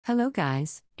Hello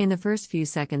guys, in the first few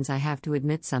seconds I have to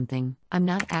admit something, I'm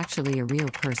not actually a real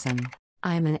person.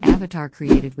 I am an avatar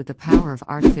created with the power of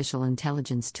artificial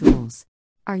intelligence tools.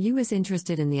 Are you as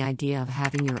interested in the idea of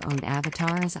having your own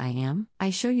avatar as I am? I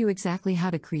show you exactly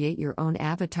how to create your own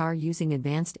avatar using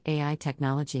advanced AI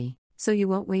technology, so you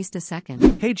won't waste a second.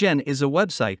 Heyjen is a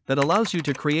website that allows you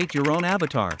to create your own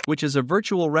avatar, which is a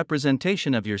virtual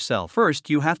representation of yourself. First,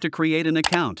 you have to create an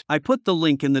account. I put the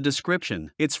link in the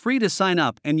description. It's free to sign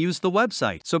up and use the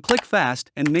website, so click fast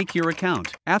and make your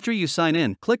account. After you sign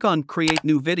in, click on Create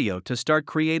New Video to start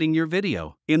creating your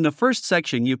video. In the first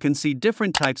section you can see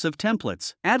different types of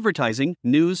templates: advertising,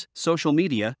 news, social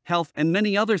media, health, and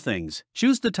many other things.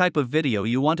 Choose the type of video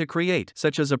you want to create,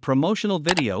 such as a promotional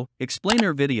video,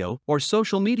 explainer video, or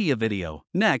social media video.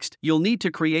 Next, you'll need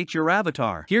to create your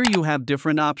avatar. Here you have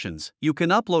different options. You can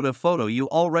upload a photo you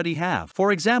already have.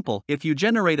 For example, if you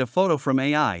generate a photo from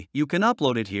AI, you can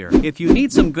upload it here. If you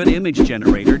need some good image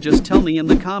generator, just tell me in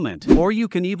the comment. Or you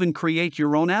can even create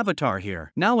your own avatar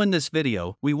here. Now in this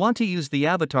video, we want to use the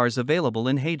avatars available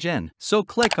in Heyjen, so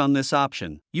click on this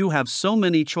option. You have so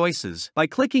many choices. By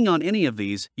clicking on any of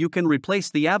these, you can replace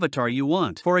the avatar you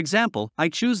want. For example, I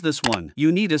choose this one.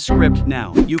 You need a script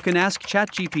now. You can ask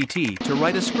ChatGPT to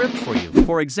write a script for you.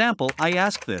 For example, I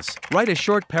ask this: write a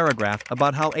short paragraph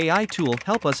about how AI tool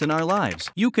help us in our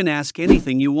lives. You can ask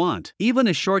anything you want, even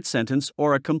a short sentence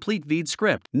or a complete VD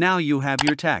script. Now you have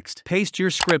your text. Paste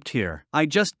your script here. I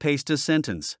just paste a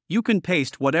sentence. You can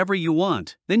paste whatever you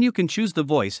want. Then you can choose the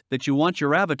voice that you want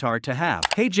your avatar to have.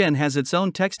 Heyjen has its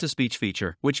own text-to-speech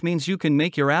feature, which means you can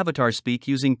make your avatar speak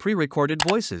using pre-recorded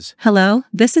voices. Hello,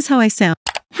 this is how I sound.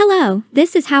 Hello,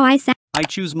 this is how I sound. I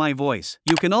choose my voice.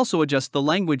 You can also adjust the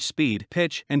language speed,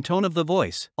 pitch, and tone of the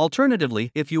voice.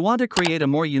 Alternatively, if you want to create a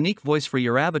more unique voice for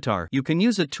your avatar, you can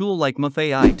use a tool like Murf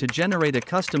AI to generate a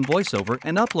custom voiceover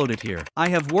and upload it here. I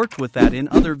have worked with that in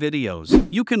other videos.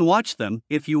 You can watch them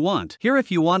if you want. Here, if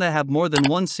you want to have more than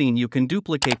one scene, you can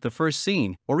duplicate the first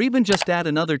scene, or even just add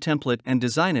another template and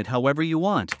design it however you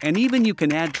want. And even you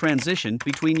can add transition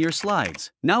between your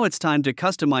slides. Now it's time to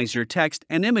customize your text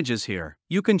and images here.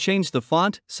 You can change the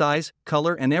font, size,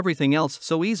 color, and everything else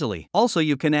so easily. Also,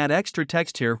 you can add extra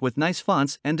text here with nice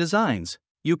fonts and designs.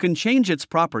 You can change its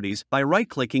properties by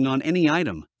right-clicking on any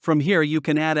item. From here you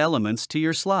can add elements to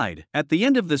your slide. At the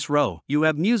end of this row, you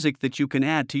have music that you can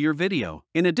add to your video.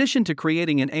 In addition to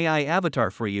creating an AI avatar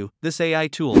for you, this AI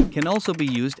tool can also be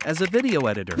used as a video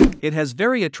editor. It has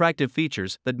very attractive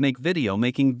features that make video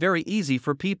making very easy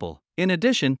for people. In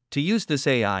addition, to use this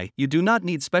AI, you do not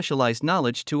need specialized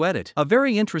knowledge to edit. A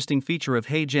very interesting feature of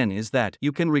Heyjen is that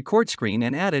you can record screen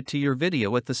and add it to your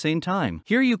video at the same time.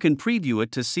 Here you can preview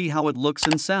it to see how it looks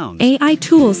and sounds. AI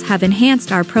tools have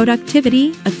enhanced our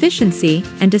productivity, efficiency,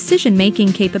 and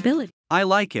decision-making capability. I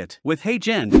like it. With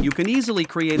Heyjen, you can easily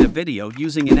create a video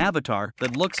using an avatar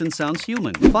that looks and sounds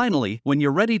human. Finally, when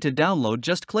you're ready to download,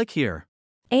 just click here.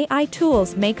 AI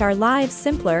tools make our lives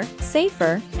simpler,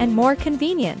 safer, and more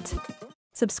convenient.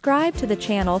 Subscribe to the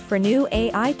channel for new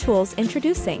AI tools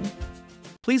introducing.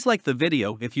 Please like the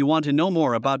video if you want to know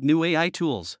more about new AI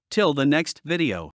tools. Till the next video.